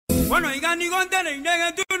Bueno, igani gondele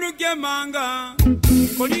indege tunu kemanga.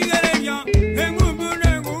 Konigereya, engumbu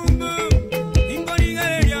negumbu.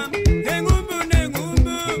 Ingonigereya, engumbu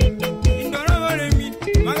negumbu. Indoroboremi,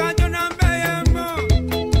 magato nambeyemo.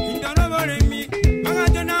 Indoroboremi,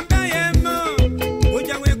 magato nambeyemo.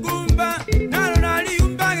 Oja wekumba, nalo nali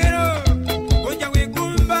umpagero. Oja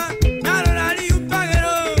wekumba, nalo nali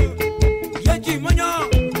umpagero. Yechi moño,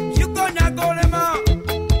 chiko na kolema.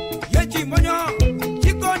 Yechi moño,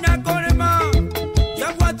 chiko na kolema.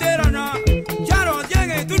 Yaguaterana, charo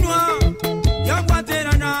llegue tu noa.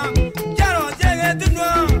 Yaguaterana, charo llegue tu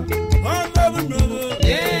noa. Omo bunobo,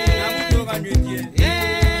 nabuto ganyetie.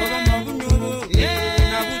 Omo bunobo,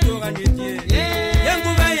 nabuto ganyetie.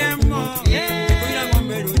 Yengu bayemo, kuira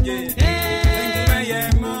ngomberoje. Yengu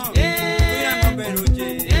bayemo, kuira ngomberoje.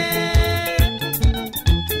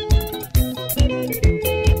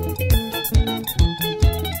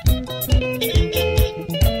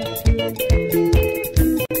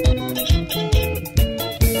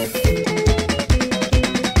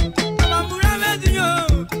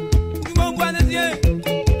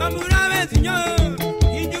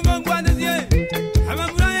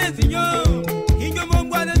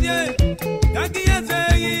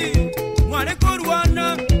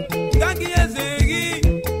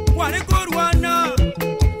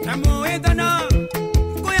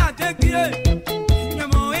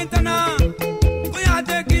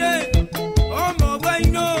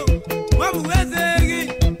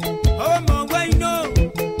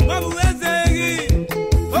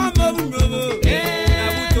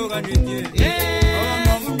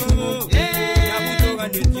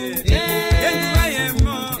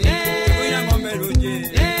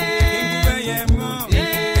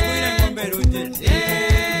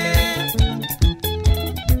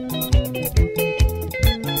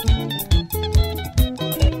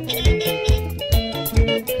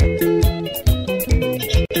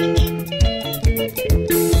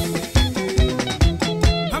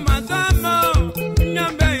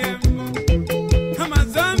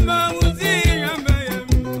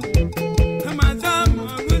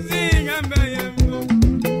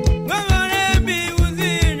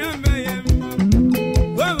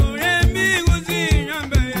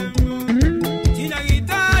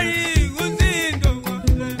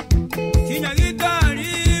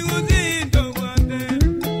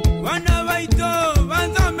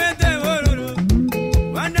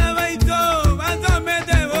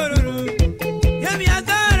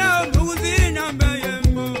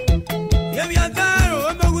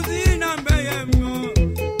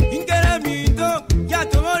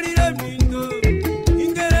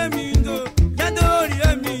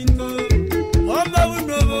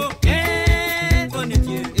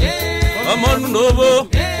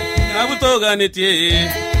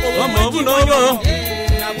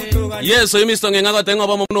 Yes, so you missed on Eng'era tengo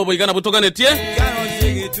ba munobo igana butoka netie.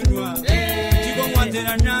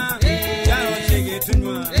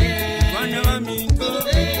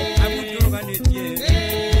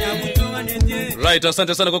 Right,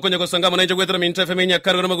 asante sana kwa kwenye kusangama na njogwetera minta femenya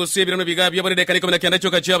kargo na Gusii birano bigabya bari deka nikomena kyanda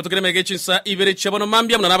cyoka cyabo tukire megechinsa ibere cyabono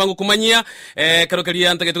mambya muna nabangu kumanyia karo kali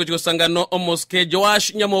yanta getuko cyosangano omoske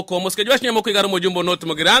Joash Nyamoko omoske Joash Nyamoko igaro mujumbo not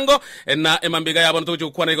mugirango na emambiga yabo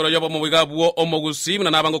ntuko kwana igoro yabo mu bigabwo omogusii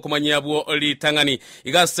muna nabangu kumanyia bwo litangani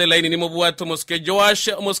igase line ni mubwato omoske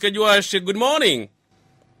Joash good morning.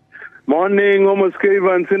 Morning, omoske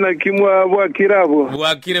Ivansina kimwa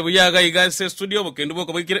bwakire buyaga igase studio bukendo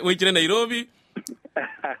boko bwikire Nairobi.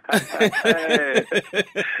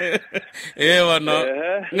 Wano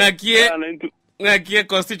ngakie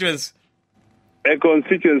constituency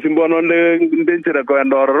constituency mbono ndenchera ko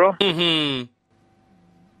ndororo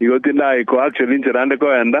igoti nai ko actually nchera ande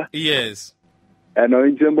ko enda yes eno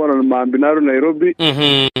inche mbono mambinaru Nairobi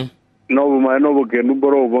nobu kenu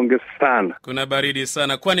boro bonge sana kuna baridi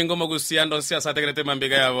sana kwani ngoma gusiando siasa tegerete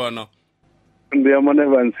mambiga yabono ndia mone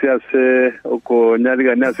vansia se oko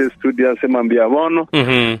nyaliga nyase studio se mambia bono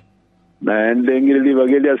na ndengile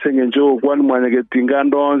libageli asenge njo kwani mwanya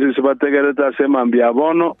getingando onzi sibategereta se mambia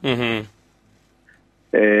bono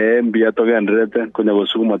mbia togendrete kunya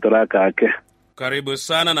gusukuma taraka ake karibu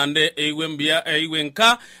sana nande ewe mbia ewe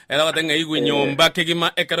nka era watenga ewe nyomba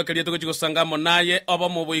kegima ekaro kali to kugusangamo naye oba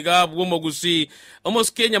mu buiga bwo Gusii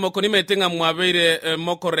omoske Nyamoko nimetenga mwabere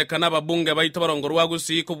mokorekana babunge baito barongorwa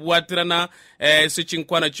Gusii kubwatirana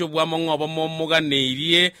sichinkwana cyo bwa mongobo mo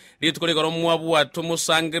muganirie litukoregoro mwabu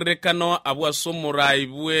atumusangirikano abwa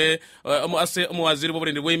somuraibwe ase omwaziri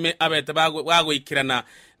boburindi bwime abete bagwikirana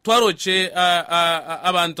twaroche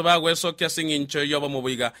abantu bagweso kyasingincho yoba mu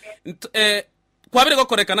buiga kwabire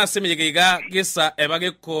gokorekana semeyegeiga gisa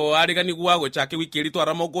ebage ko arigani gwago chake wikiri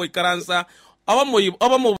twaramo go ikaransa aba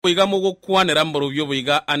mubiga mugo kwanera mborubyo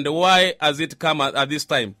biga, and why has it come at this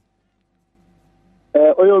time?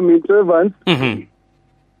 Oyo Evans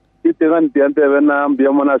itegan tiante bena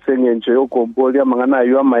mbiamona sengenche yo kombolia mangana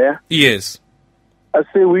yo amaya. Yes.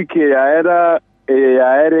 Ase wiki ya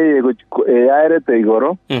ere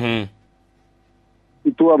teigoro.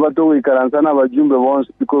 Itu abato wikaransa na bajumbe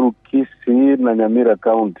bonse biko Gusii na Nyamira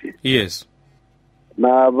County. Yes.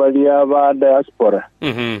 Na balia ba diaspora.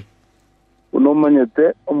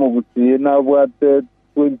 Unomanyete Gusii na bwate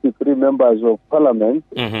 23 members of parliament.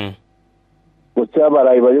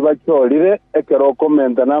 Kuchabara ibali bacholire ekero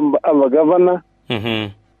komenta namba abagavana.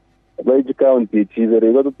 Baiji county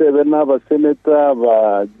chizere go tutebe na ba senator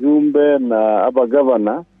ba jumbe na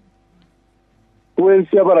abagavana.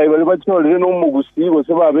 Wensi abara ibali bacholire no Gusii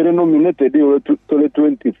bose babere nominated yo tole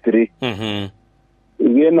 23.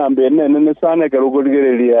 Ige nambe nene sana ekero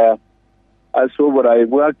goligerelia asobora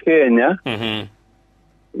ibwa Kenya.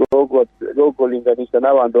 Go linganisha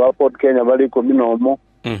n'abantu ba Port Kenya bali ko minomo.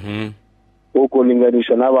 Uko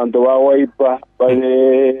linganisha n'abantu ba Wiper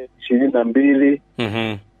bale 22.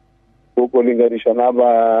 Uko linganisha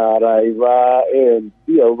n'abaraiva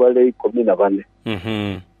pia bale 14.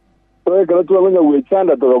 So ekero twabonye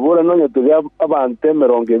wechanda tugabura nonye tuga abantu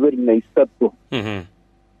 23.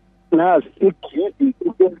 Na siki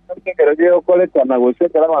ikero kolekana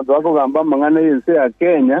gosekera abantu bakugamba mangana yense ya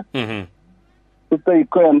Kenya.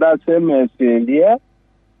 Tutaikoenda semesindia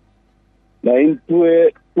na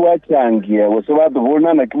intue twachangia bose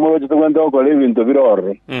batubona na kimwe cyo twenda gukora ibintu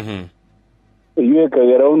biroro. Iye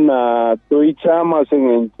kagera una toichama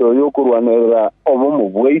sengento yo kurwanira obo mu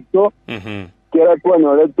bweito. Kera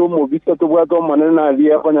twanyore tu mu bita tubwato manena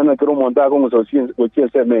ali afanya kero monta ko musosi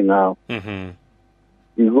gochese menga.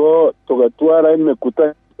 Igo togatwara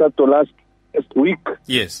imekuta to last week.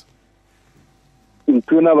 Yes.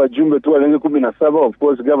 Intuna bajumbe tu walenge 17, of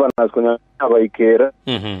course governors kuna abaikera.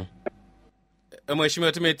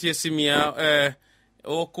 Mheshimiwa tumetie simia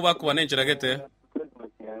kuba kubanenjera gete.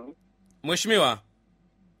 Mheshimiwa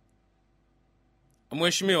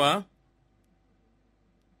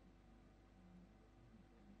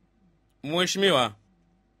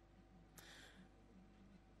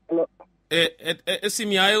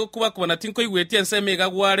simia yo kuba kubana tinko igwetie nsemega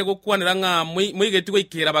gware gukwanira nga mwigeti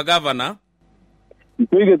gwikira bagavana.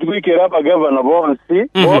 Mwigeti gwikira bagavana bonsi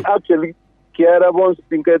or actually kiara bonsi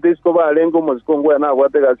tinkete isko balengo moskongo na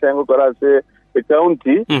gwatega sengo korase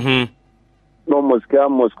county. No moska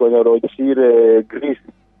moskonyoro chire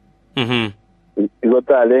Gusii.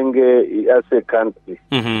 Igota alenge ase country.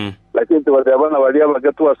 Lakini tuwabana walia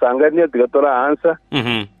bagatu wasangania tigatora ansa.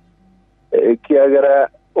 Kiagara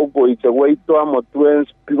obo ichagwaito amotwens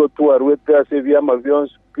pigo tuarwete ase vya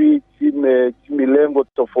mavions chime chimilengo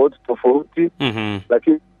tofauti.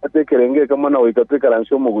 Lakini atekerenge kama na wikateka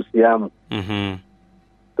ransio Gusii.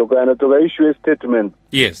 Toka issue statement.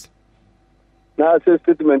 Yes. Na ase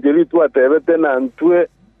statement yeli tu atebete na ntue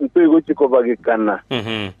igochiko bagikana.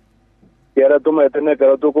 Kiara tuma etene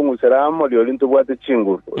karato ko musaramo liolinto bwate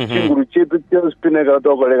chinguru. Chinguru chetu tyo spine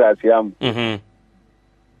karato ko legasiamu.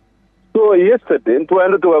 So yesterday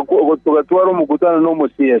ntuenda tukatwaro mukutano no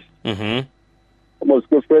CS.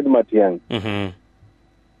 Mosko Fred Matiang.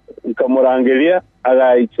 Nkamurangelia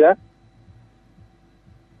agaicha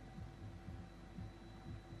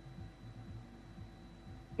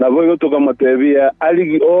na voyo tukamatebia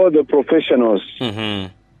aligi all the professionals.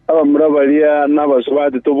 Aba murabalia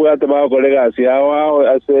n'abasubati tubwate bakolega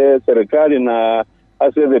asiawa ase serikali na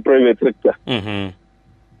ase the private sector.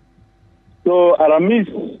 So aramis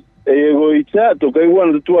egoicha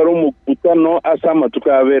tukaiwana tuwaro mukutano asama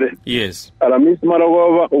tukabere. Yes. Aramis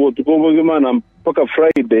maragova ugo tukobogimana mpaka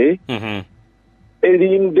Friday.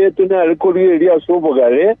 Elinde tuna alikori elia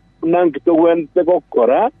sobogale nankitogwente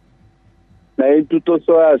kokora na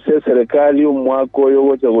itutoso ase serikali umwaka oyo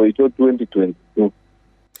gochagoicho 2022.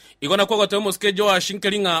 Igona kwa gote moske Joash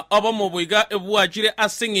nkelinga aba mubuiga ebuachire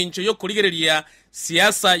asengencho yo kurigereria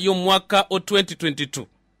siasa yo mwaka o 2022.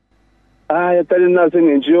 Yatali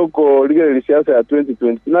nasengencho yo kurigereria siasa ya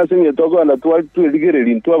 2020. Nasengencho toko na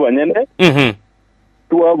tuligereria ntu abanyene.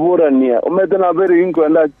 Tuaburania umete na bere inko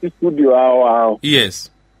anda studio hao.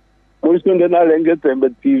 Yes. Muisonde na lenge tembe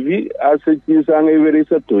TV ase chisanga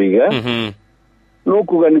iverisa tuiga.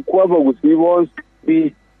 Nokugani kwaba Gusii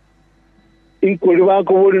bonsi inkoli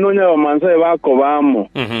bako boli nonya bamanza bako bamo.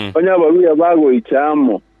 Onya baruya bago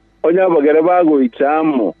ichamo. Onya bagere bago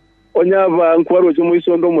ichamo. Onya bankwaro cyo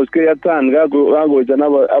muisondo moske yatanga gago jana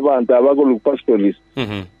abantu abago pastoralist.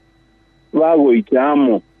 Bago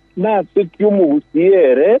ichamo. na sekiumu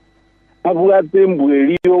gusiere abwate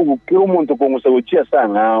mbwelio gukiro umuntu kongusa guchia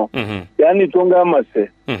sangao yani tonga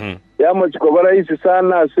amase yama chikobara isi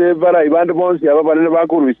sana se bara ibande bonsi aba banene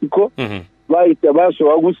bakurwisiko baita baso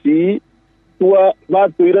wagusi tuwa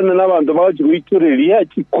batuirana n'abantu bachiwikireria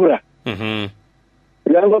chikura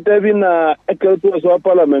yango tebina eketu so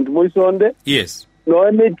parliament moisonde yes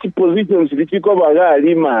no ne positions likiko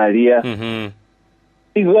bagali maria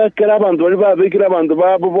iza kera abantu bali babikira abantu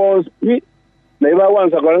babo bonsi na iba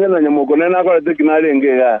wansa kolanga na Nyamoko na ko tekinale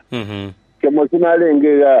ngega kemo sinale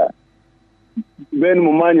ngega ben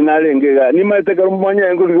mumanyi nale ngega ni maiteka mumanyi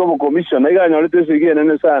ngo liyo commission iga nyolete sigie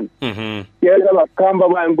nene sana yega bakamba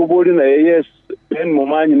bangubuli na yes ben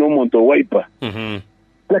mumanyi no muntu wiper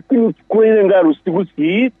lakini kwele ngaru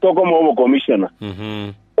sigusi toko mo commissioner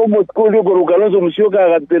omo skoli gorugalozo mushoka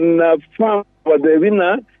gatena fa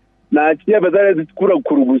badebina na achia badale tikura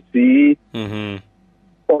kurugusi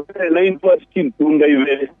na infaskin tunga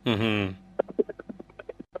ive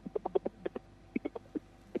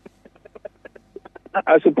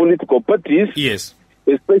as a political parties yes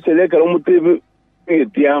especially kalomutebe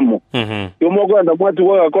ngetiamo yomoko anda mwati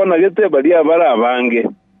wa kona gete bali abara abange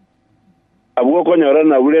abuko konyora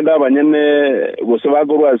na bulenda abanyene gose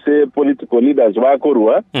bakorwa se political leaders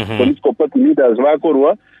bakorwa political party leaders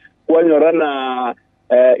bakorwa kwanyora na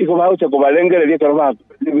iko baucha ko balengere lye karba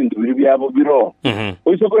ibintu biri byabo biro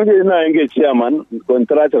oisoko nge na enge chairman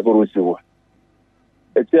contract kurusibwa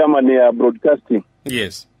chairman ya broadcasting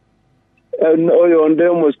yes oyo nde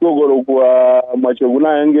muskogoro kwa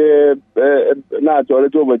machoguna enge na tole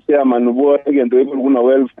to chairman bo ngendo ikuna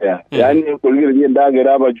welfare yani kulire nge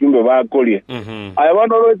ndagera abajumbe bakolie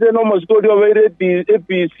ayabano rote no muskodi obeire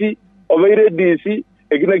APC obeire DC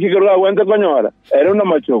ekina kikero awente konyora ero na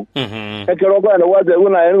machogo ekero kana waze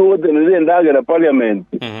una ero wote nze ndagera parliament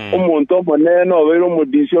umuntu moneno obeire mu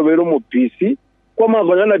DC obeire mu PC kwa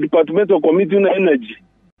magonya na department of committee na energy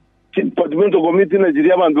department of committee na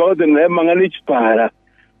jiri abantu bakote na mangana ichpara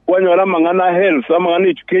kwanyora mangana health mangana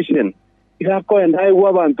education ikako endai wa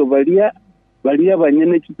abantu balia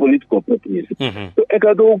banyene chi political parties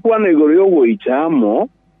ekado kwana igoro yogo ichamo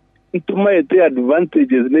ituma ete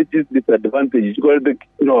advantages ne disadvantages ko de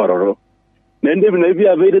nororo nende bina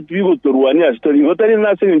bia vere tuigo toruani a story hotari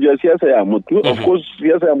na senja siasa ya mutu of course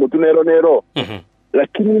siasa ya mutu nero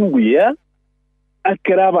lakini mbuya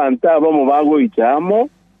akera banta bamo bago ichamo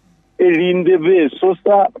elinde be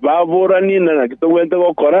sosa babora nina na kitowente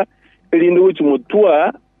gokora elinde uchi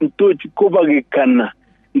mutua ntochi kobagekana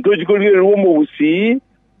ntochi kolire rumo busi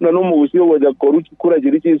na no mugusi waja koruchi kura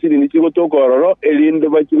jiri chisiri ni chigo tokororo elinde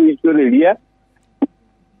bachiwichorelia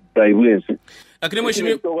private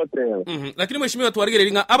lakini mweshimiwa twarigere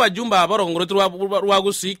ringa abajumba abarongoro rwa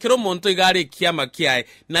Gusii kiro monto igare kiama kiaye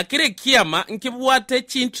na kire kiama nkibwate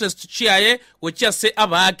chi interest chiaye gocha se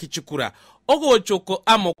abaki chikura ogo choko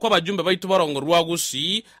amo kwa bajumbe baitu barongoro rwa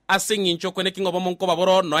Gusii asengi nchoko ne kingo bomonko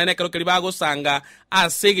baboro no ene kero kalibago sanga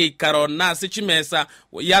asege ikaro na sichimesa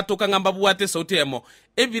yatoka ngamba bwate sauti emo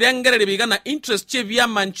ebirengere bigana interest che bya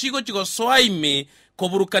manchigo chigo swaime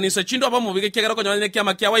koburukanisa chindo abamubige kyagara ko nyane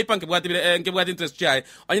kyama kya wipe nkebwate interest chai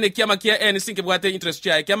anyine kyama kya NC nkebwate interest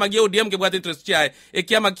chai kyama kya ODM nkebwate interest chai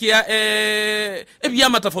kyama kya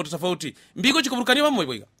ebyama tofauti mbigo chikoburukani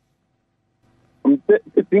bamubige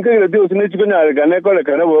tinka ile dio sine chiko nyare kane kole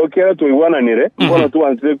kana bo kera to iwananire mbona tu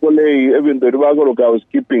ansire kole ebintu ribagoro ka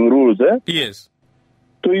housekeeping rules yes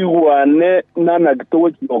to iwane nana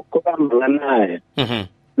kitowo chokora naye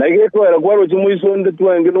na iko era kwaro chimuisonde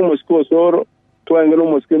tu angelo mosko soro twangelo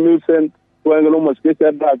moske Milcent twangelo moske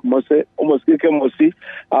Shadrack mose moske kemosi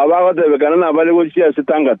abaga tebekana na bale go chia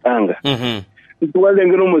sitanga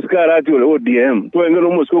twangelo moske arati ole ODM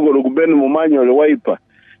twangelo moske goro kubeni mumanyo ole wiper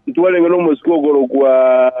twangelo moske goro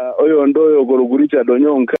kwa oyo ndoyo goro kuricha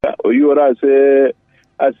donyonka oyora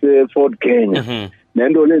ase Ford Kenya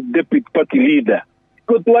nendo le deputy party leader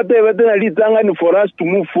ko twatebe tena litanga ni for us to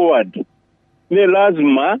move forward ne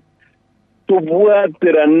lazima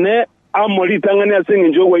tubwaterane amoli tangani asengi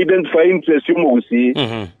njogo identify interest yo Gusii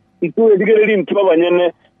ituwe digere mtuba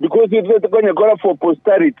banyene because it is going to for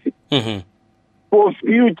posterity for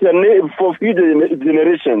future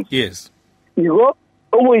generations yes igo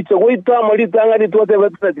owo itago itamoli tangani twote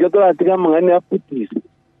batata tigatora atika mangani aputis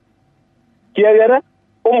kiagara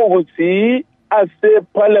Gusii ase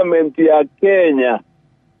parliament ya Kenya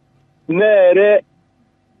nere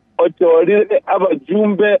otorire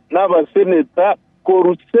abajumbe n'abaseneta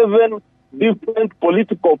koru 7 different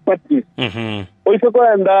political parties oiseko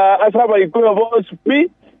anda asaba ikuwa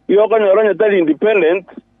vospi yoko nyoranya tali independent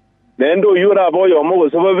nendo yura boyo mo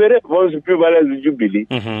so bere bonus pi bala Jubilee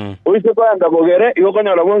oise kwa ndabogere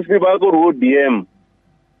yokonya bonus pi ba ko DM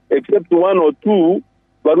except one or two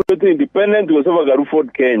baruto independent go so bagaru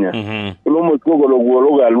Fort Kenya ulomo koko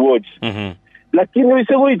lo galwatch lakini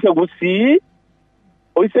oise go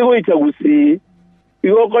itagusi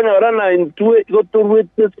yokonya rana into go to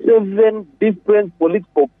 7 different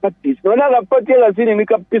political parties nona la party la sini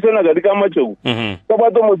nikapisa na katika macho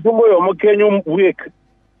sabato mjumbo yo mo Kenya week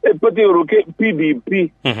party roke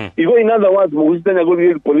PDP igo in other words mugusitanya go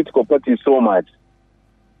political parties so much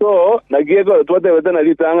so nagego twate na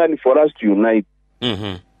litanga ni for us to unite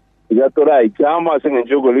igatora ichama senga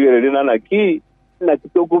njogo ligere na ki na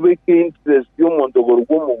kitoko beke interest yo mondo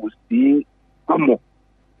gorugo mugusi amo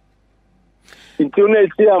Internal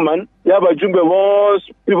chairman yaba jumbe boss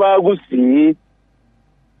piba Gusii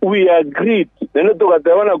we agreed nene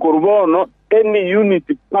tukatawana kurubono any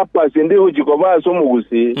unity purpose ndio chikoba so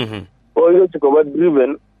mugusi oyo chikoba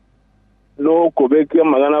driven no kobeke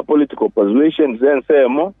magana political persuasion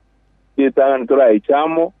zensemo itanga ntora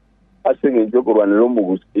ichamo asinge njoko banelo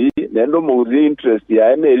mugusi nendo mugusi interest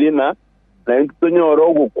ya elina na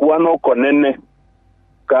intonyoro gukwa no konene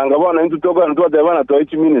kanga bona intutoka ntwate bana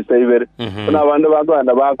to minister ibere na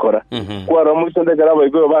banda bakora kwa ramusonde karaba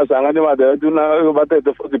igo basanga ni mate tuna batete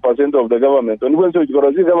 40% of the government on when so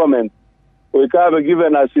government we have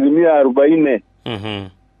given us 40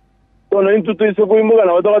 so na intuto iso kuimuga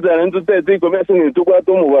na watoka na intutete ikomesa ni tukwa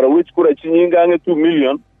to mubara which kura chinyinga nge 2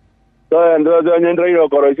 million so ndo nyendra ilo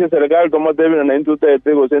koroisi serikali to modevi na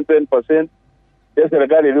intutete go 10% ya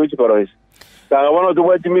serikali ile uchikoroisi kanga bona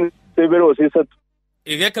tukwa minister ibere osisa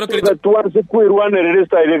igekero kirito tuanze kwirwana rere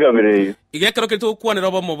style gabere igekero kirito kwanira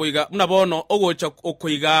obo mubuiga muna bono ogocha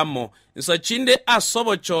okuigamo nsa chinde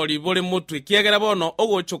asobo choli bole mutu kiegera bono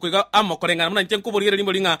ogocha okuiga amokorengana muna ntenkuburire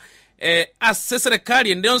limbo linga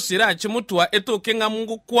aseserekali ndio nsira chimutwa etokenga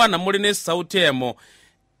mungu kwana muri ne sauti emo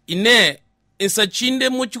ine nsa chinde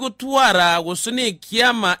muchigutwara gusuni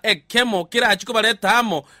kiama ekemo kira achiko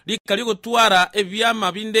baletamo likali gutwara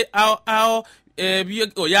ebyama binde ao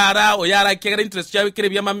oyara kegera interest yawe kire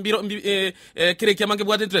byama mbiro kire kyamange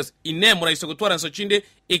bwa interest ine muraiso gutwara nso chinde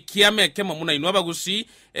ekiame kema muna inwa Gusii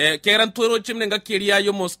kegera ntwero chimne ngakiria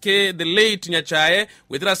yo moske the late nyachae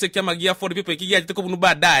wethera se kyamagia for people kigia tiko bunu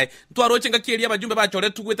badaye ntwaro chenga kiria bajumbe bachore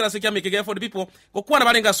tu wethera se kyamike for people kokwana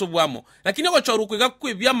barenga sobwamo lakini ogochoru kwiga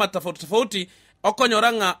kwibya tofauti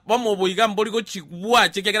okonyoranga bamubuiga mbori go chigwa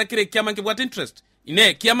chekegera kire kyamange bwa interest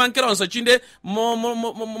ine kyamange ronso chinde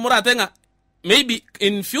muratenga maybe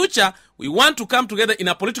in future we want to come together in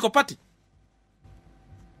a political party.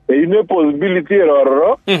 Ine possibility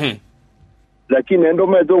roro. Lakini endo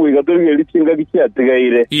meto wigatori elichinga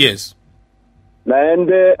kichatigaire. Yes. Na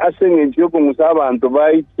ende asenge nchio kumusaba anto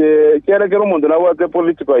baite kera kero mundo na wate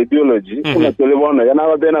political ideology kuna telebona yana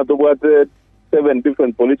wate na to wate 7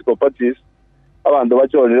 different political parties abantu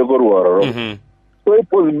bacho lego roro. So a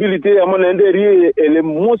possibility amone ende ri ele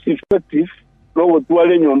most effective no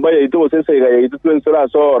tuale nyumba ya ito sesa ya ito twensora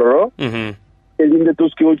soro ezinde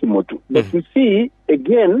tuski uchimotu but you see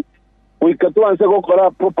again we katuanza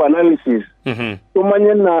gukora proper analysis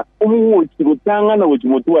tumanye na umuchi gutanga na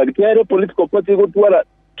uchimotu ari kere political party gutwara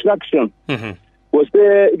traction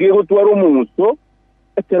wose gutwara umuso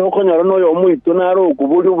etero konyara no yo muito naro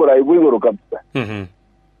ukubuli uburayi bwigoro kabisa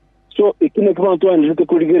so ikine kama tuanze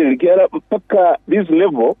kuligere kera paka this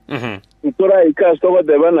level itora ikastoba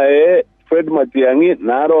debana Fred Matiangi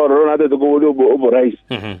na roro na teto kubuli oborais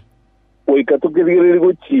oikatukirigiri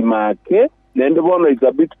go chimake nende bono is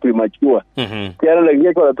a bit premature kiara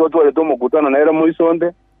legie kwa watu wale tomo kutana na era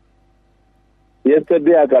muisonde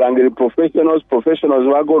yesterday akarangiri professionals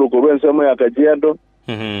wako rukuruwe nsemo ya Kajiado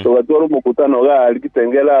so watu wale mkutano ga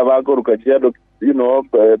alikitengela wako rukajiado you know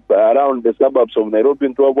around the suburbs of Nairobi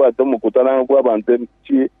ntuwabu atomo mkutana kwa bante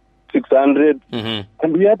 600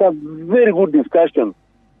 and we had a very good discussion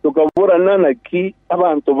tukavura nana ki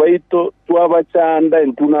abantu baito twabachanda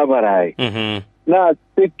entuna baraye na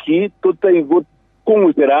teki tutaigo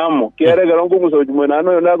kunguseramo kiaregera ngungusa uchimoina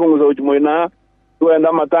no yona kungusa uchimoina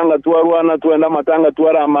tuenda matanga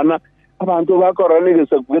twaramana abantu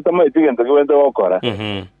bakoranigisa kugeta maitigenda kwenda wakora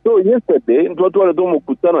so yesterday ntwatwale do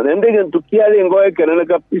mukutano ndenge ntukiale ngoe kenene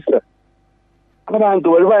kapisa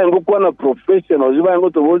abantu bali bayengo kwana professionals bayengo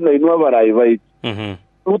tobona inwa baraye baito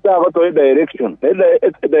utago to direction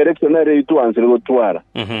ere itu answer go twara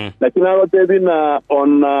lakini alo tebina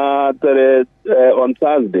on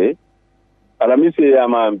Thursday alamisi ya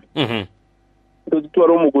mambi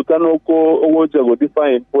twara mukutano ko ogoja go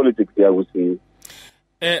define politics ya Gusii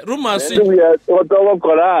rumors ya otogo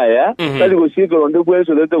koraya tali gushikoro ndi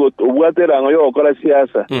kweso lete ubwatera ngo yo kora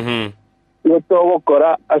siasa otogo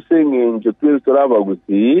kora asengenjo twesora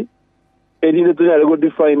bagusi edine tunyale go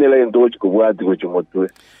define la ndo chikubwati go chimotwe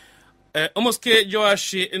omoske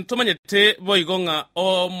Joash ntomanyete boigonga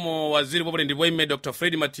omo waziri boburendi boime Dr.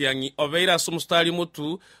 Fred Matiang'i obeira sumustali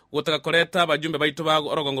mutu gutaka koleta bajumbe baitu ba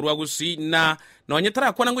orogongo rwa Gusii na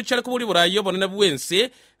wanyetara kwana nguchale kubuli burayo bonene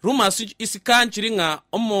bwense rumors isikanchiringa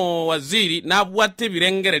omo waziri na bwate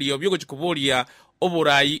birengereryo byo guchikubulia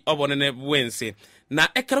oburayi obonene bwense na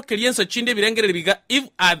ekero kelienso chinde birengereri biga if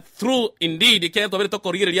are true indeed ke tobere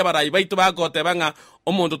tokorire ya barayi baitu bagote banga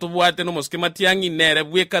omuntu tubwate no moske Matiang'i nere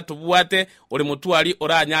bweka tubwate ore mutwali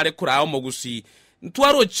oranyare kurao mo Gusii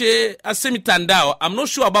ntwaroche asemitandao. I'm not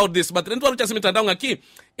sure about this but ntwaroche asemitandao ngaki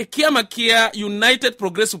ekiama kia United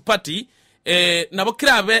Progressive Party nabo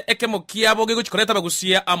kirabe ekemo kia boge guchikoreta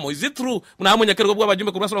bagusia amo is it true muna amunyakero bwa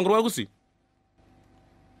bajumbe kurasa ngoro Gusii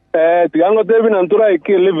tigango tebi na ntura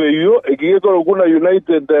ikileve yo ikigekoro kuna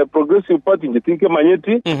United Progressive Party njitinke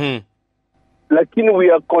manyeti lakini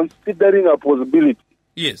we are considering a possibility.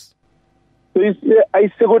 Yes. So I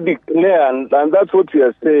say go declare and that's what we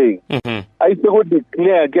are saying. I say go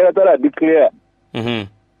declare get declare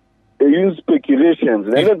use speculations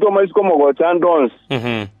and then to my come go chandons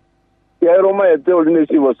ya Roma yete ordinary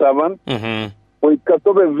civil servant we have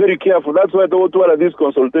to be very careful. That's why they want to have this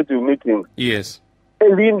consultative meeting. Yes.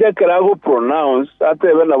 Elinde karago pronounce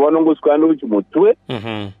atebe na wanongo skano uchimutwe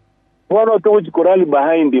one to which korali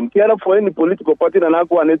behind him kiara for any political party na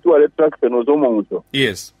nako anetu ale traction ozomo muto.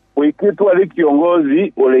 Yes. We kitu ale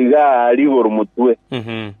kiongozi olega aligo rumutwe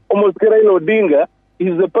almost kera ilo Odinga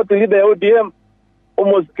is the party leader ya ODM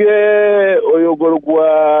almost ke oyogoro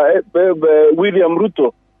kwa William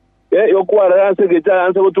Ruto yokuwa ranse gecha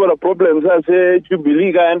anse kutuwa problems ase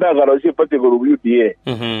Jubilee kaenda garoshi party go UDA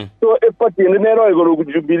so a party nero go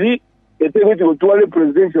Jubilee etego kutuwa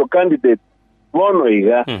presidential candidate bono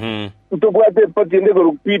iga ntobwate party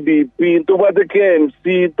ndego PDP ntobwate KMC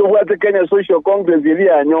ntobwate Kenya Social Congress ili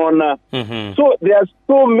anyona so there are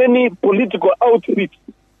so many political outfits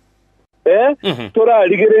tora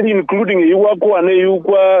ligereri including yuwa kwa ne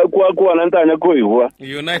yuwa kwa nantanya ko yuwa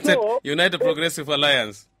United Progressive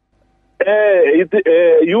Alliance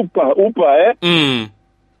upa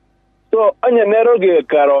so anya neroge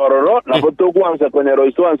karororo na boto kwanza kwenye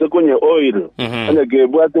roiso anse kwenye oil anya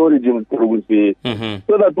gebwate origin kurugusi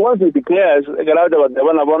so that once it declares garauda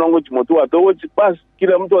badabana bonongo chimotu atowo chipas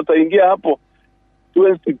kila mtu ataingia hapo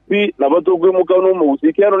 20p na boto kwemuka no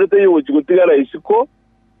muziki aro lete yo chikutigara isiko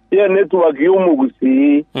ya network yo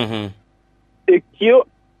Gusii ekio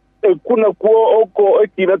kuna kuo oko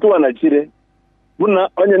ekina tu anachire buna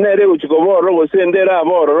anya nere uchikoboro go sendera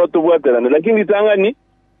aboro tubwaterana lakini tangani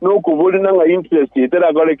no kubuli nanga interest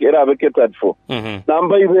itera gole kera beketat for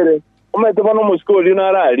namba ibere umete bano muskoli na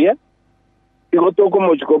aralia igotoko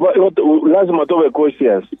mochikoba lazima tobe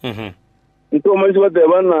cautious ito mazi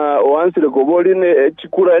batebana oansire koboli ne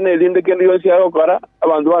chikura ene linde kendi yosi yakora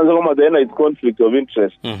abantu banze ko madena it conflict of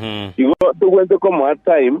interest igo tugwente ko at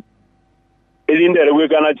time elinde rewe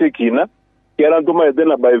kana chekina kera ntuma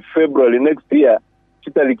edena by February next year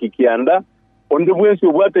chitaliki kianda onde bwensi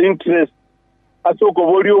ubwate interest asoko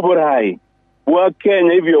boli oborai wa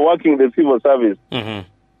Kenya if you're working the civil service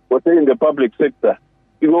or in the public sector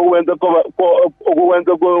igo wenda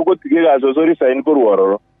ko tigega so sorry sign ko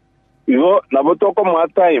ruoro igo nabotoko ma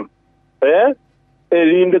time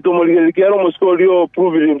elinde tumolikiaro muskolio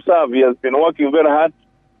prove himself. He has been working very hard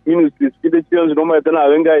ministries kidetios no meta na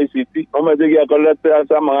wenga ICT no meta ya koleta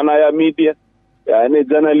sama ngana ya media ya ne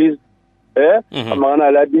journalist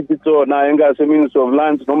amana la digital na wenga as minister of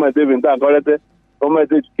lands no meta vinta koleta no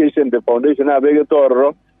meta education the foundation abege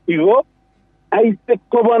toro igo aise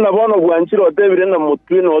koba na bono bwanchiro tebire na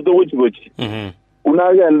mutwino odo wuchigochi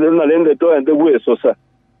unaga na lende to ende bwesosa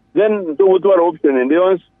then to what option and they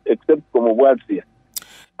don't except como bwatia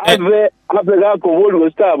ave ga ko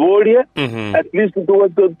bolu sta bolia at least to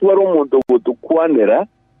what to romoto to kwanera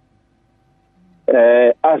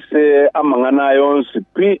ase amangana yonsi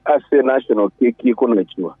pri ase national kiki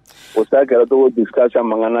konechwa osaka to discuss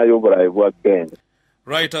amangana yo braivo Kenya.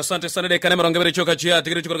 Right, asante sana de kanema rongebere choka chia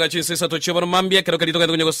tigire chikora chinse sato chibano mambia kero kadito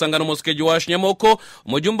kwenye kusangana moske Joash Nyamoko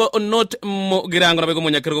mujumba not girango nabego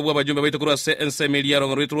munya kero bwa bajumba baitu kura se media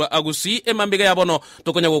rongoritwa Gusii emambiga yabono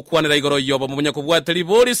tokonya gukwanira igoro yoba munya kubwa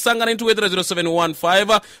telibori sangana into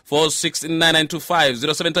 0715 469925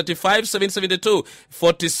 0735 772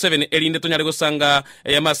 47 elinde tonyale gusanga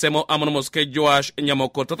yamasemo amono moske Joash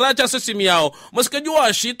Nyamoko tatacha sesimi yao moske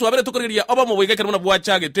Joash tuabere tukoriria oba mubwige kero na bwa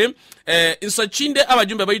chagete insachinde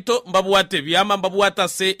abajumbe baito mbabuate byama mbabuata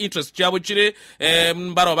se interest cyabo kire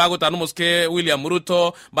mbaro bagotana umuske William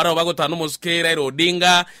Ruto mbaro bagotana umuske Raila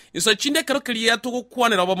Odinga iso chinde karokiriya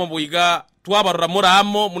tugukwanira abo mubuiga twabarura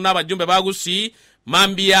muramo munabajumbe bagusi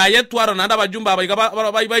mambiyaye twaro nanda bajumba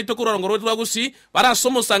baito kurorongoro twagusi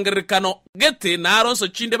barasomo sangerikano gete naronso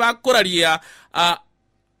chinde bakorariya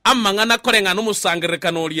amangana korenga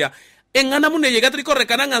n'umusangerikano lya engana muneye gatri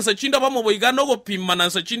korekana ngansa chinda bamubuiga no gopima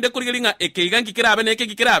nansa chinde kuriringa ekeiga nkikirabe neke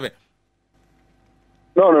kikirabe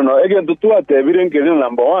no again to atebire ngeli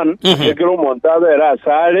number 1 ekero montada era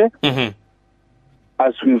sale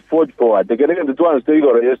as we fought forward the getting to one stay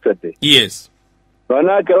go yesterday yes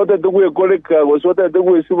bana karote tukuye koleka gosota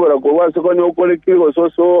tukuye sibora ko wasokoni okolekire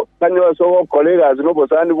gososo kanyo so colleagues no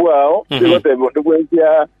bosani bwao sikote tukuye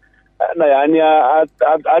na yani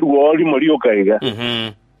arwoli muri okaiga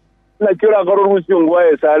na kira goro rusi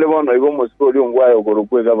ngwaye sale bono ibo mosori ngwaye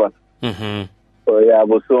ogorokwe gabana ya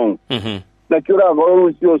bosong na kira goro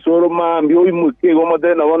rusi osoro mambi oimuke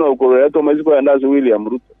gomote na bono ogorora to maziko ya ndazo William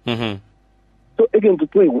Ruto so again to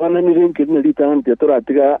tui wana ni renke ni litante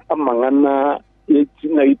toratiga amangana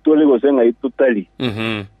na itole gosenga itutali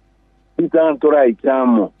litante tora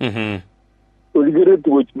ichamo oligere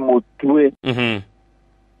tugochimotwe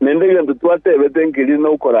nende gento twate betenkiri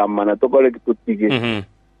no koramana tokole kitutige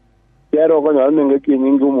yaro konya nenge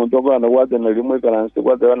kinyingi umuntu kwa na wate na limwe karanse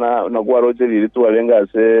kwa na kwa roje lili tuwalenga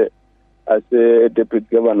ase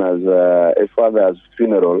deputy governor's a father's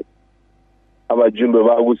funeral abajumbe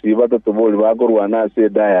bagusi batatoboli bakorwana ase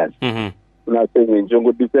dias na senye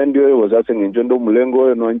njongo defend yo was asking njondo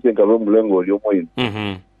mulengo no nchenga be mulengo yo moyo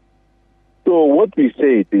so what we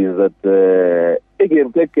say is that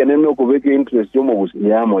again take eneno kubeke interest yo mugusi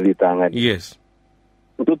yamo litangani yes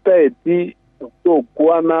tutaeti to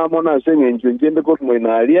kwana mona senye njende ko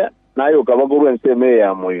moinalia nayo kabakorwa nseme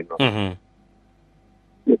ya moino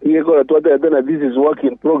yeko twata tena this is work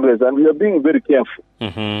in progress and we are being very careful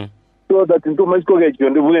so that into masiko ke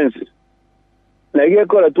kyondi buensi na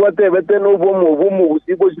yeko twata bete no bomu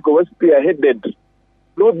usiko siko spearheaded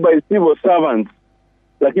not by civil servants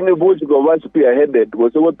lakini bochi ko spearheaded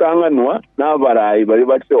go tanganwa na barai bari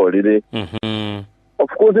batsolire of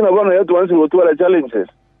course na bana yetu wansi gotwala challenges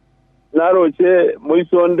naroche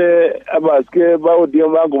moisonde abaske bawo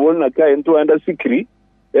bagubona ka into anda sikri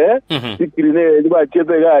sikri ne liba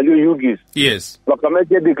chete ga alio yugis yes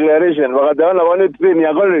bakameke declaration bakadana wane train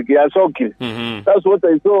ya gole ya soki that's what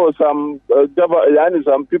I saw some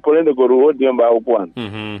some people in the Guru Diamba ukwan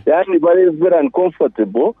yani very very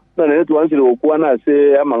uncomfortable na netu wansi ukwana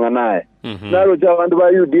se amanganaye naroche abantu ba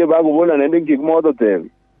UD bagubona nende ngimoto tebe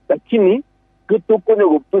lakini kutokonya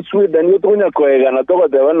gupuswe dani utokonya koega na toko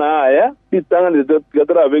tebana haya pitanga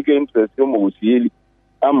ndetara beke interest yo mugusili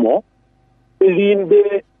amo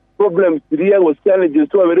elinde problems ria go challenges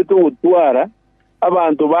to abereto utwara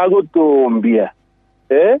abantu bagotombia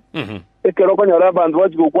ekero konya abantu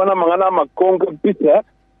bagikwana mangana makonga pita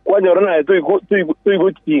kwanyora na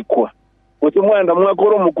tuigo chikwa utumwenda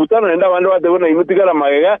mwakoro mukutano nenda abantu batebona imutigara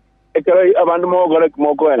magega ekero abantu mogora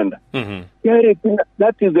kimoko enda yare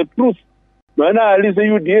that is the truth. Mana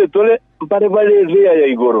alise UDA tole mpare bale layer ya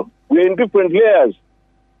igoro. We in different layers.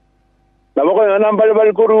 Nabako yana mpare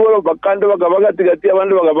bale koru bakande bakabaga tigati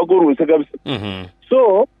abantu bakabakuru sekabisa.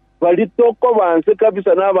 So balitoko banse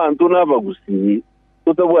kabisa n'abantu n'abagusi.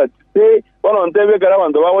 Tutabwati se bano ntebe kara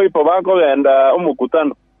abantu bawipa bako genda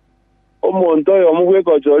umukutano. Omuntu yo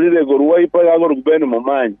mugweko cholire goru wipa yago kubeni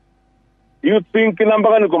mumanyi. You think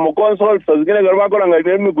nambaka ni como consult sazikine garba ko langa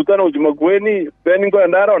ni mikutano ujimakweni beni ko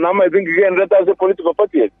ndaro na ma think again that as a political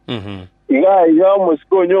party iga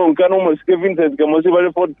mosiko nyonka no mosike Vincent kamosi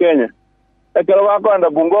bale Fort Kenya ekero bako anda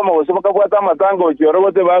Bungoma osibaka kwata matango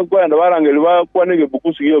ochorobote bako anda barangeli bakwanege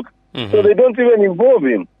bukusu yoka so they don't even involve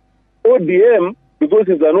him ODM because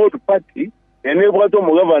it's an old party ene bwato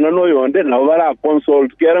mugavana no yonde na bara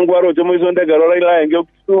consult kera ngwaro chomo izonde garola ila enge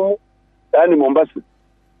kusumu yani Mombasa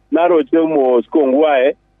naroche mo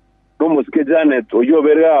skongwae no muske Janet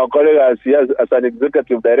oyoberga colleague as an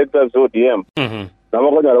executive director of ODM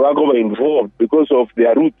nabako bako involved because of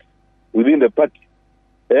their roots within the party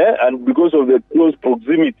and because of the close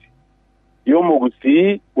proximity yomo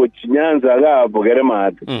Gusii Chinyanza ga bogere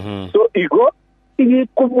mad so iko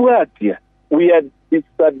kubwatia we are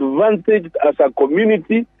disadvantaged as a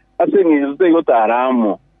community asengi zego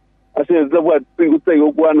taramo asengi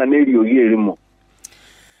zego kwana nelio yelimo.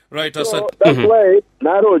 Right, so that's why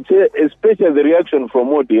naroche especially the reaction from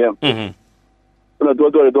ODM na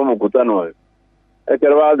tuwatu walitomo kutano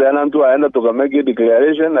ekerwa dana ntu aenda tukameke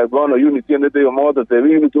declaration na bono unity ndete yomoto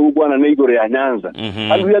tevi unity ukwana neigore ya Nyanza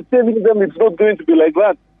and we are telling them it's not going to be like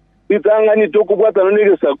that itangani tokubwata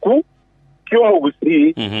nonege saku kyomo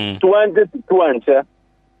Gusii tuwanje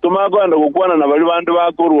tumagwanda gukwana na bali bandu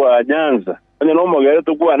bakorwa Nyanza anya no mogere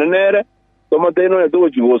tukwana nere tomateno neto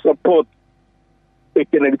chigo support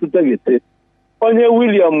ekene tutagete onye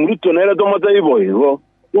William Ruto nere tomata ibo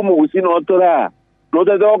kyomo Gusii no tora no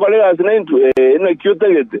tata kolega sina intu na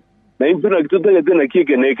kyotagete na intu na kitotagete na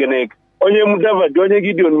kike onye Mudavadi onye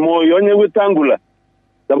Gideon Moi onye Wetangula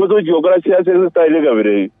tabato chiokora siasa style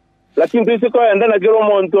gabire lakini tisiko enda na kero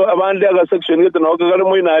monto abandi aga section yetu na okagale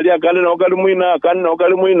muina ali akale na okale muina akane na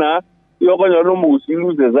okale muina yokonya no Gusii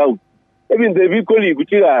lose out ebintu bikoli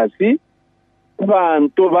kuchirasi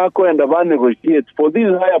bantu bakoenda ba negotiate for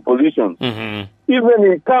these higher positions even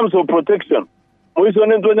in terms of protection moiso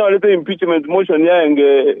ntonya walete impeachment motion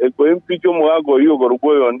yaenge ko impeach omwago yugo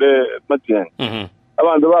rugoyo onde Matiang'i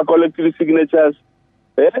abantu ba collective signatures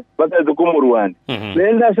bataze kumurwani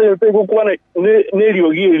nenda se yote kuwana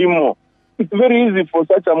neriogi elimo. It's very easy for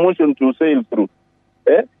such a motion to sail through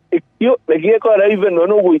yo legie kwa even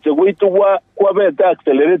no guiche kwa beta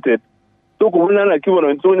accelerated tukubuna na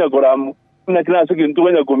kibono ntunya koramu na kina siki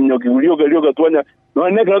ntunya kumnyoki ulioga lioga twanya no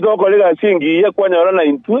nekra to kolega singi ya kwanya orana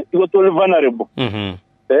intu iko to vulnerable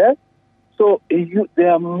so there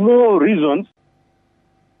are more reasons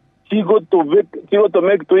kigo to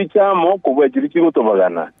make to ichamo kubwa chirikigo to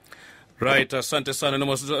bagana. Right, asante sana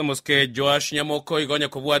nomoske Joash Nyamoko igonya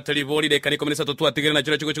kubwata libori de kaniko minisa to tuatigire na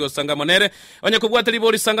chigo sanga monere onya kubwata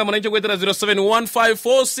libori sanga monere gwetera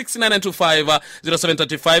 0715469925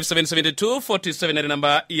 0735772477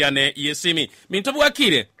 namba yane yesimi minto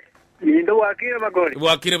bwakire magori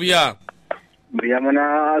bwakire bya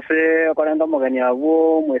mona se koranda mogani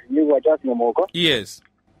abo mwesi wa Joash Nyamoko. Yes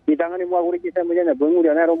Itangani mwaguri kisa mujana bwenguri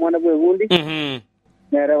anaro mwana bwegundi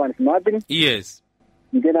nere wan Martin. Yes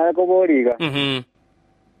ngena ko boriga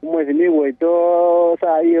mwezi ni woito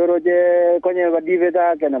sa yoroje konye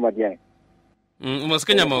badiveta kana Matiang'i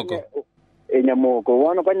moske Nyamoko Nyamoko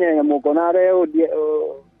wono konye Nyamoko nare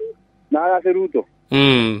na Ruto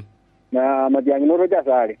na Matiang'i no roja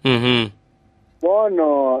sare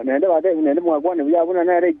wono nende mwagwane byabuna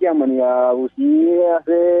nare kiamani ya Gusii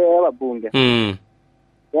ase ababunge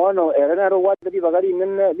wono era ro watri bagari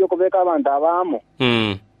nene yokobeka abantu abamo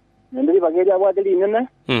nende bageri abwatri nene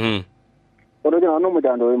oroje no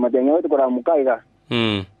mudando Matiang'i wetu kora mukaiga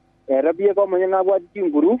era bie ko manya nabwati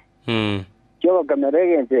nguru kyo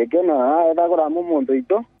kamerege ntekena era kora mumuntu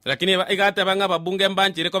ito lakini igate banga babunge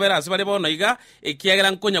mbanjire ko berasi bari bono iga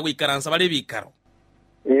ekiagera nkonya gwikaransa bari bikaro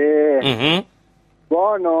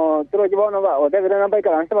bono troje bono ba otevera namba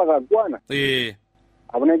ikaransa bagakwana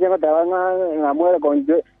abone jenga tabanga ngamwele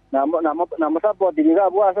konje na support liga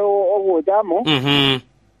bwaso obujamo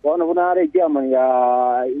bono bunare kiama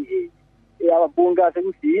ya babunga se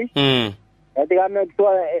Gusii atiga me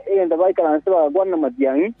twa enda baikaransa bagakwana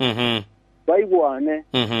Matiang'i baigwane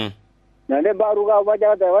na ne baruga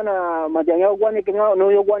baja tabana Matiang'i ogwane kinga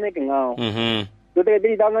no yogwane kinga tote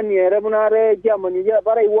ndi tanga ni ere bunare kiama ni ya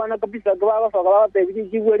bara iwana kabisa kwa fakala te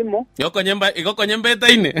kigwerimo igoko nyembe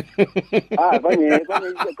taine banye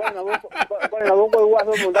na boko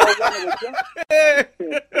waso munda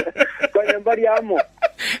kwa mbari amo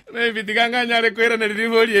ne bitiganga nyare kwera ne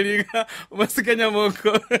rivoli eliga Moske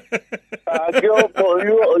Nyamoko akio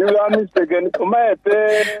yo amistegen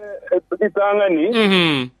kumaete bitanga ni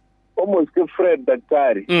Moske Fred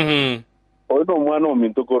daktari oino mwana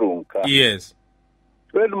ominto korunka. Yes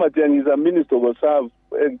Fred Matiang'i is a minister who serve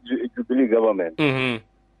Jubilee government.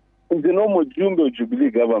 He's the normal jumbo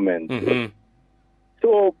Jubilee government.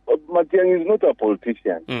 So Matiang'i is not a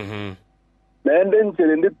politician. And then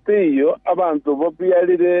Chelendepio, abantu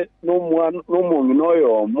bopialide no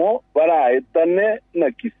yomo, bara etane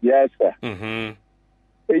na kisiasa.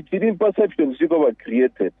 A cheating perception is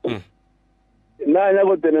created. Na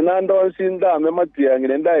nyago tene nando sinda me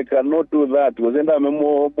Matiang'i and I cannot do that because then I'm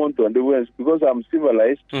more monto on the west because I'm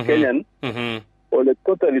civilized Kenyan or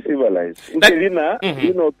totally civilized. In Kelina,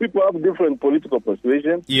 you know, people have different political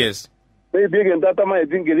persuasions. Yes. Maybe again that I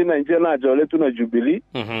think Kelina in China jole tuna Jubilee.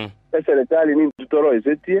 Serikali ni tutoro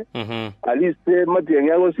isetie. At least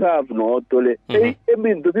Matiang'i was have no tole. Hey,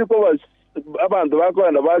 the people was abantu bako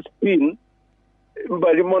and about spin.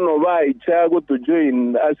 Mbali mono ba ichago to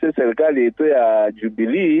join ase serikali ito ya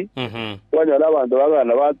Jubilee wanya nabantu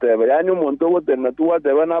bagana bateba yani umuntu wotena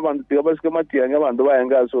tuwateba nabantu tigabasike Matiang'i abantu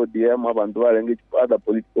bayenga so DM abantu barenge other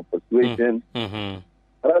political persuasion and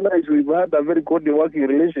we've had a very good working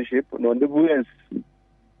relationship no ndibuyens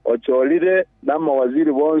ocholire na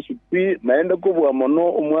mawaziri bonsu pi naenda kubwa mono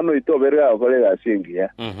umwana ito berega kolega singi ya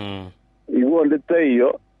iwo ndete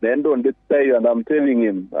iyo Then don't say, and I'm telling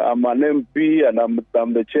him, I'm an MP and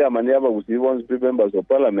I'm the chairman of Gusii wants to be members of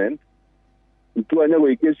parliament. Tu anya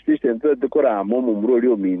weke speech and the kora momu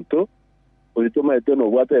mrolio minto. Ulitoma etono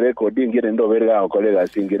what a recording get endo verga colleague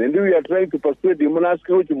singing. And we are trying to persuade him ask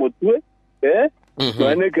you to motue. So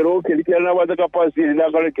I make a roke na what the capacity na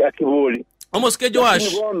akivoli. Almost ke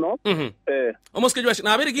Joash. Almost ke Joash.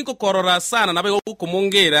 Na abiri kinko korora sana na bego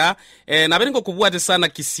kumongera na abiri kinko kubuate sana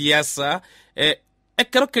kisiasa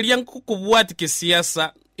ekero kerian kubuate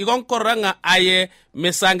kisiasa igon koranga aye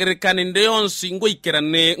mesangrekane ndeyonsi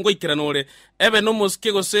ngoikeranore ebe no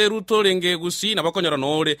moske go seru torenge Gusii na bakonyora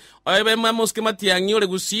nore ebe mamoske matiangi ole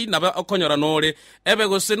Gusii na bakonyora nore ebe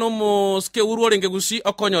go se no moske urorenge Gusii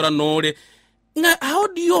okonyora nore. How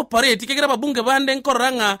do you operate? Kekera babunge bande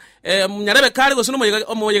nkoranga nyarebe kale go sino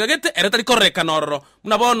moyega gete eretari koreka norro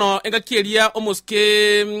munabono engakieria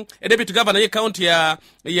omoske deputy governor ye county ya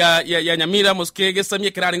Nyamira moske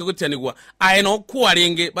gesamye kirare ngutianigwa aeno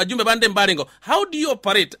kuarenge bajumbe bande mbarengo. How do you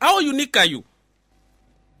operate? How unique are you?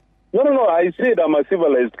 No, I said I'm a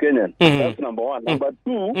civilized Kenyan. That's number one. Number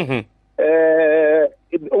two,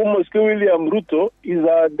 almost William Ruto is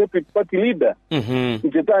a deputy party leader.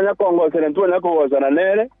 Mchitanya Kongo Senatu Nako was an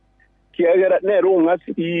anere. Kiagera Nerungas,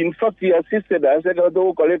 in fact, he assisted us at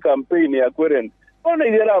the campaign here.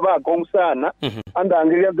 Only there about Kongsana and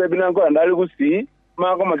Anglia Binango and Gusii,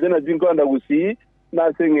 Marco Matena Jinko and Gusii,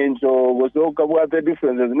 nothing in so was no Kabuate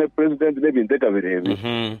differences in the president living take a very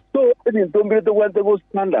So it is don't be the one to go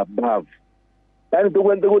stand above. And to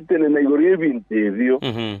went to go to the Nagorian interview.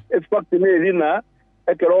 It's fact in Irina,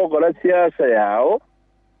 a Karogalasia Sayao.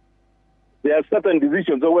 There are certain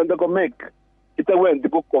decisions that when they can make. It went to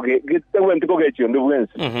go get you on the wins.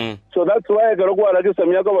 So that's why I got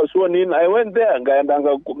Samyaka was sworn in. I went there and got to get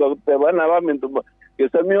one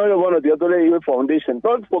of the other foundation.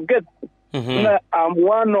 Don't forget, I'm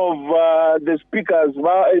one of the speakers,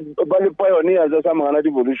 Bali pioneers of some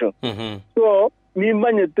revolution. So, ni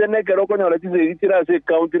manye tene kero konya olatize itira se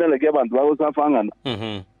county na leke bantu ba sa fangana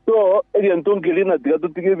so eri ntonkeli tiga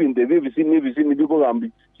tutige binde visini biko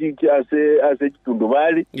gambi chiki ase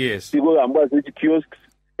tundubali biko gamba ase kiosks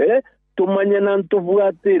tumanye na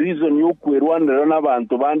ntovuate reason yokwerwanira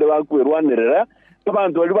n'abantu bande bakwerwanira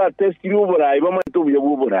abantu bali ba test y'uburayi bamato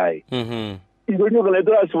y'uburayi izo nyoka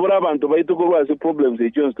leto asubura abantu bayitukorwa ase problems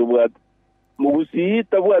ekyons tubwate Gusii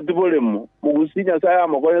tabwate bolemo Gusii nyasaya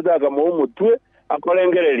amakonya takamo umutwe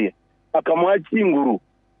akolengereria akamwachinguru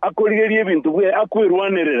akoligerie bintu bwe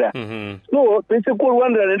akwirwanirira so pese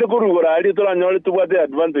kurwanira nende kurugora ali tolanyole tubwate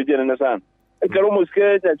advantage na sana ekero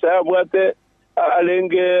muske cha bwate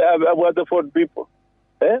alenge abwate for people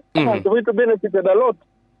so we to benefit a lot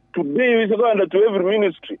today we go under to every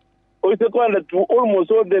ministry we go under to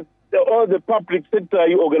almost all the public sector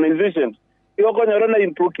organizations yokonyarana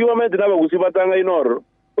in procurement na Gusii batanga inoro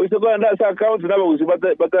we go under accounts na Gusii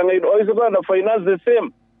batanga inoro we go under finance the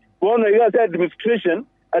same one you guys administration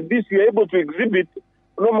at least you are able to exhibit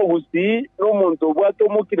no Gusii no muntu bwato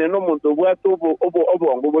mukine no muntu bwato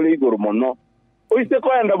obo ngobole igoromono we go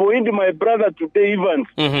under boindi my brother today Evans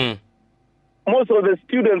most of the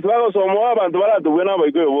students wako somo abantu balatu wena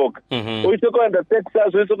bayiko work we go under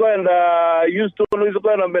Texas we go under Houston we go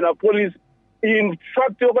under Minneapolis in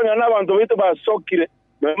fact okanya nabantu bitu basokire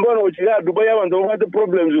mbona uchiga Dubai abantu bafite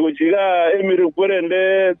problems uchiga Emirates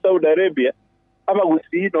kwende Saudi Arabia aba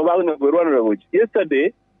Gusii no bagone kwerwana rochi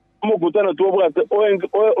yesterday umukutana tu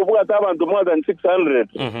obugata abantu more than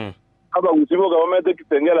 600 aba Gusii boga bamete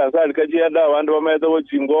kitengela sali kaji ada abantu bamete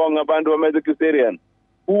bochingonga abantu bamete kiserian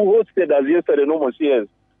who hosted us yesterday no more years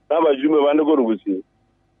aba jume bande ko Gusii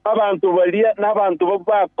abantu balia n'abantu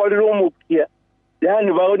bakolera umukia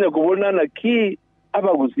yani baonye kubona na ki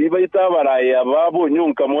aba Gusii bayita baraya babo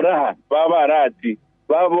nyunka muraha babarati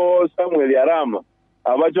babo Samuel Yarama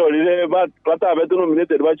abachorire batabetu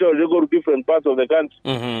nominated bachorire go different parts of the country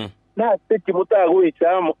na teki mutago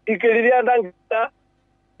ichamo ikeliria ndanga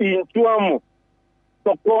intuamo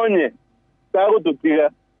tokonye tago tutiga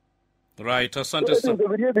right asante sana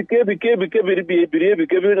bike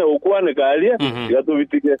na ukwane kalia yato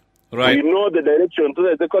bitike we know the direction to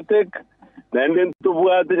the ecotech and then to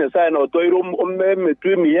bwate nya sana otoiro ommeme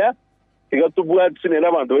twimia igatubwate sinera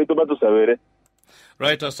abantu beto batusabere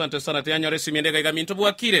right asante sana tianyore simiendeka igaminto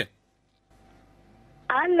bwakire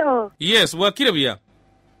allo yes bwakire bya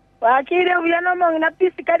no mongina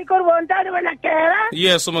physically korbontari wala kera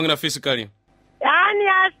yes mongina physically yani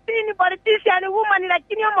asini politician woman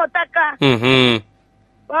lakini omotaka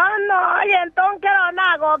Bueno, entonces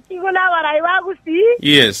nago kiguna barai wa Gusii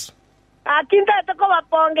yes akinta toko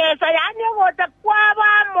bapongeza yani gota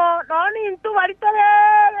kwabamo noni ntu baritole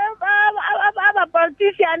aba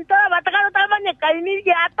politician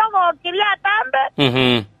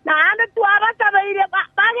na ande tuaba tabaire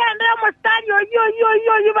bagende mustari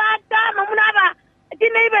yo bata mamunaba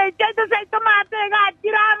tine ibe chaito saito mate ga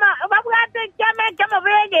tirama babwate kama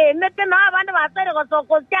bege nete na abande basere go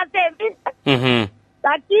soko chate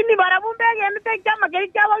lakini barabumbege nete kama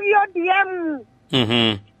kama yo DM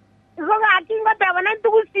Zoga kinga tabana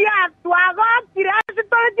tugusia tuago kirasi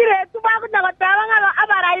tole dire tubago nagatanga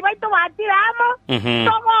abarai baito batiramo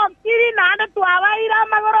tomo kiri nana tuaba ira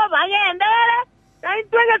magoro bagendere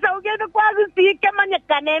naitwege saugendo kwa Gusii kama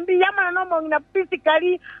nyakanembi yama no mongina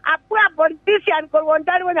physically apua politician ko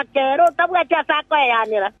wondari wona kero tabwa cha sako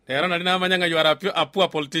yanira era nalina manyanga yara apua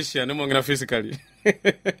politician mongina physically.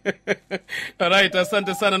 Alright,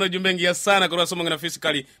 asante sana no jumbengi sana kwa somo ngina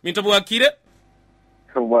physically mintobu akire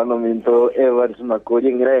Mwana minto Evans Makori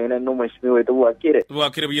Eng'era no mheshimiwa wetu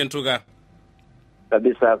wakire biyentuga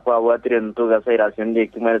kabisa kwa watire ntuga sairasyon de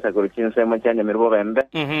kimweleza kuruchin sema chanya mirbo bembe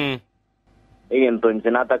ento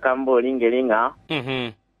ncinata kambo lingelinga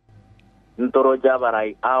ntoro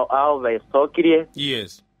jabarai au vestokirie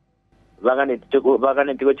yes bagane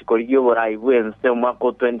tiko chikorigio borai bwense mwaka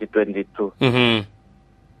 2022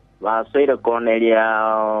 basoire konelia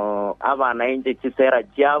abana inje chisera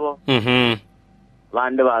cyabo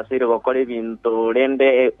bande basire gukora ibintu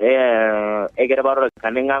rende egere baro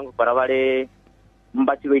kanengango para bale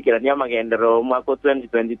mbachibikirania magendero mwaka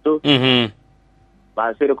 2022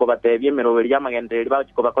 basire ko batebye meroberi y'amagendero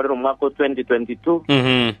bako bakorera mwaka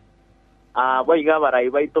 2022 boiga barayi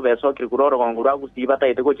baito besokire kuroro gongura Gusii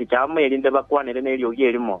batayite ko cyamwe erinde bakwanire n'eriyo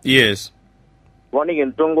yerimo yes boni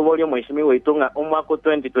gentongo bolyo mheshimiwa itunga umwaka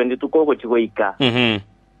 2022 ko kigoika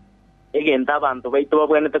egenda abantu baito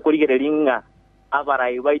babwanete kurigerelinga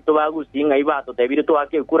abarai baito ba Gusii ngai bato tebire to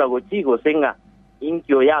ake kura gochigo senga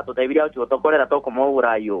inkyo yato tebire acho tokorera to komo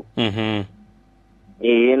burayo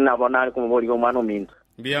na bona ko boli go mano minto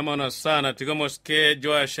bia mona sana tigo moske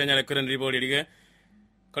Joash anyale kure ndiboli lige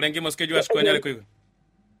kolengi moske Joash ko anyale kuigo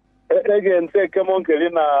again take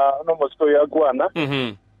monkelina no mosko ya kwana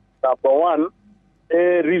number 1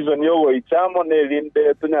 reason yo ichamo ne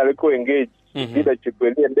linde tunyale ko engage ida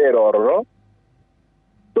chikweli ndero.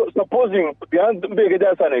 So supposing,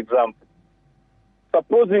 just an example.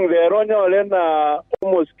 Supposing the Ronya Lena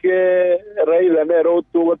almost raise and road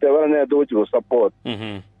to whatever and do you support.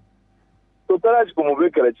 So Taraj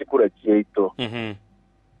Kumubeka Chikura Chito.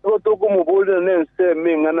 So Tokumubul and say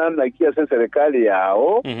Mingana like here says Rekali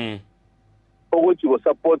Yao. For which you will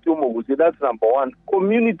support you, Gusii. That's number 1.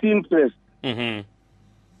 Community interest.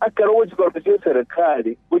 I can watch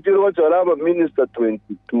Rekali, which is what you Minister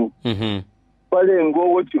 22. Pale ngo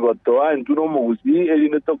wochi batoa ntuno Gusii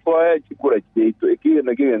eline tokoa chikura cheito ekige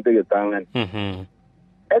na kige ntege tangani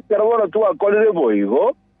ekarabona tu akolere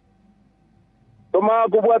boigo toma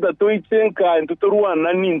kubwata toichenka ntutorwa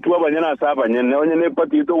nani ntu abanyana sabanyene onyene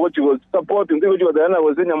patito wochi go support ndiko chibadana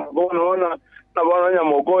wosenya mbono na bana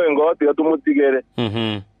Nyamoko ngo tigatumutigere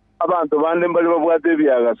abantu bande mbali babwate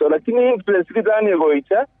byaga so lakini influence kitani go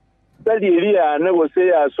icha tali elia negose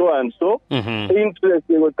ya so and so interest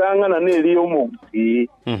gotanga na neli yo Gusii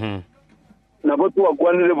na botu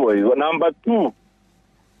wakwanire boyo. Number 2,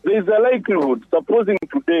 there is a likelihood supposing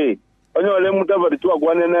today onyo le mutabari tu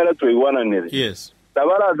akwane na to igwana nele yes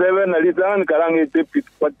tabara zeve na litan karange deputy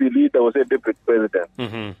party leader was a deputy president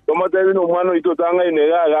kama tavi no mwana ito tanga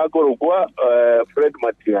inega ga korokwa Fred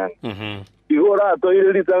Matiang'i igora to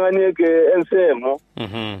ile litanganie ke ensemo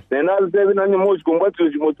nena zevi na nyomozi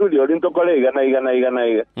kumbatu chimotuli olinto kolega na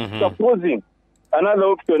iga supposing another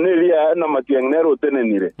option elia na Matiang'i nero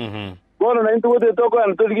tenenire bona na into wote toko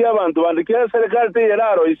antoligia abantu bandikia serikali te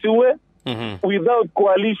yeraro isiwe without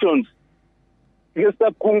coalitions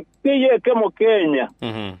gesta kuntiye kemo Kenya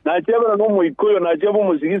na chebra no muikoyo na chebo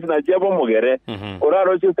muzigisi na chebo mugere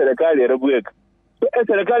oraro che serikali erebweka so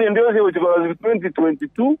serikali ndio se uchikola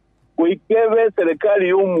 2022 kuikebe serikali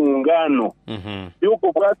yo muungano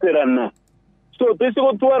yuko kwaterana so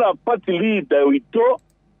tesiko twara party leader wito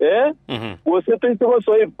wose tesiko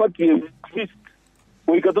so party fist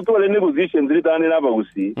uikatoto wale negotiations litani na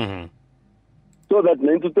Gusii so that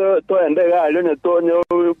nento to ende ga alyo tonyo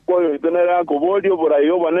boyo itonera ko bodio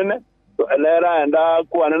borayo banene to elera enda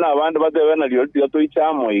kuana na abandi batebe na lyo to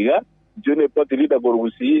ichamo iga june party leader go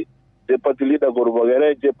Gusii de party leader go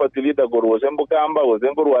Bogere je party leader go Wozembo Kamba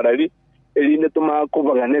Wozembo Rwarali eline tuma ko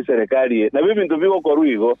bagane serikali na bibintu biko ko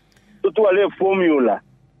ruigo to wale formula.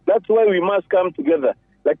 That's why we must come together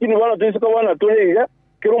lakini wana tuisiko wana tolega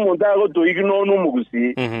kero montago to igno no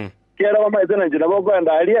Gusii kera bama itana njira bako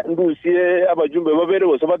ndalia ndusie abajumbe babere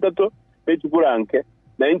bose batatu betukuranke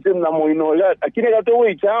na intim na moinola akine gato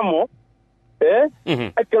wichamo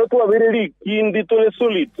akero to babere likindi to le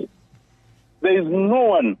solid There is no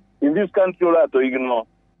one in this country to ignore.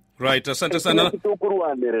 Right, asante sana.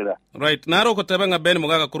 Right, naro kotabanga Ben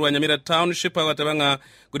Mugaga Kurwa Nyamira Township kotabanga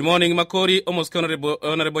good morning Makori, almost honorable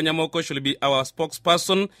Nyamoko should be our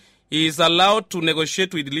spokesperson. He is allowed to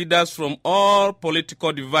negotiate with leaders from all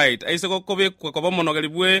political divide. Aise kokobe kwa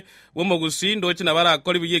monogalibwe womogusi ndo china bara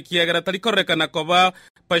akori biye kiagara tali koreka na koba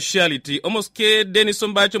partiality. Almost ke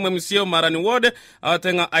Denison Bacho mwemisio Marani Ward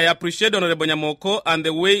awatenga I appreciate honorable Nyamoko and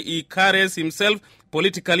the way he carries himself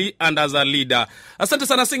politically and as a leader. Asante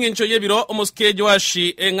sana singi ncho yebiro almost ke Joash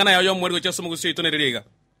ngana yayo mweri gocha somugusi itoneriga.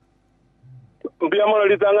 Mbiamo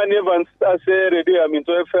litanga ni Evans ase radio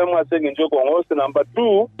Minto FM ase njo ko host number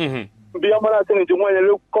 2. Mbiamo na ase njo mwanya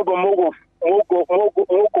le kobo moko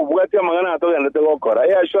bugati amangana atoya ndete gokora.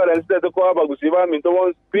 Ya assurance de ko aba gusiba Minto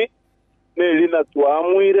won speak ne lina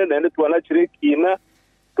twamwire nende twana chirekina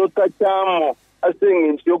totachamo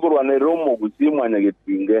ase njo ko ne romo gusimwa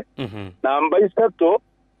nyagetinge. Namba isato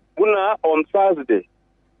buna on Thursday.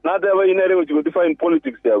 Nada ba inere go define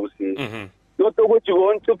politics ya gusi. Yoto go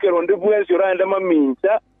chigoncho keronde bwensi oranda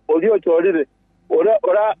mamincha olio chorire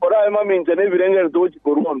ora mamincha ne birengere to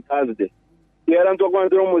chikoru on Thursday yera nto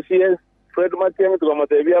kwandro mo CS Fred Matiang to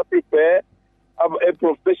matebia pipe a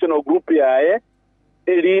professional group yae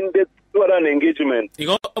elinde tora engagement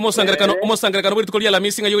igo omosangerekano buri tukolia la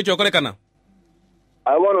missing ayo chokorekana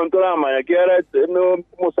abono ntora amanya kera no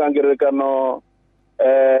omosangerekano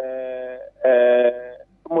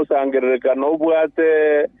omosangerekano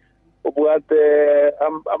obwate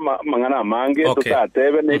mangana mange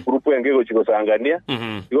tutatebe ne group yenge go chikosangania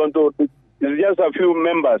igonto is just a few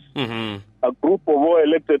members a group of all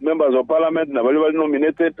elected members of parliament na bali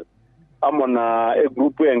nominated amona a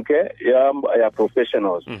group yenge ya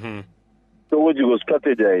professionals so we go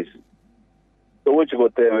strategize so we go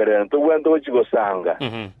tevere to we go sanga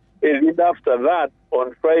and after that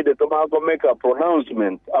on Friday to make a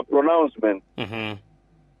pronouncement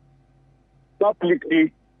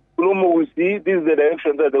publicly. We see this is the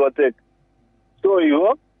direction that they will take. So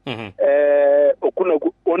you okuna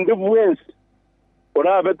on the wins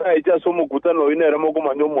ora beta ija somo kutano ine ramo ko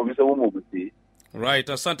manyo mo bisa mo gusi. Right,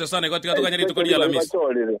 asante sana igoti gatukanya litukolia la misi.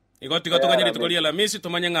 Igoti gatukanya litukolia la misi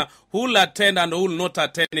tumanyanga who will attend and who will not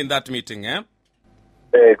attend in that meeting, eh?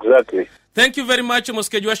 Exactly. Thank you very much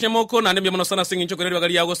Moskeji Joash Nyamoko na ndembe mono sana singi nchokoreri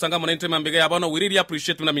wagali yago sanga mona ntema mbega yabano we really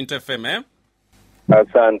appreciate na Minto FM, eh?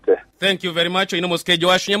 Asante. Thank you very much. Ino Moskeji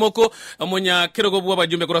Joash Nyamoko amonya kirogo bwa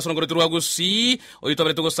bajumbe kura songo rwa Gusii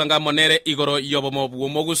oyitobere tugo sanga monere igoro yobo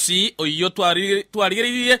mo Gusii oyo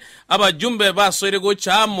twaririye abajumbe basoire go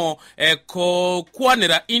chamo ko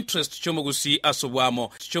kwanera interest chomo Gusii asobwamo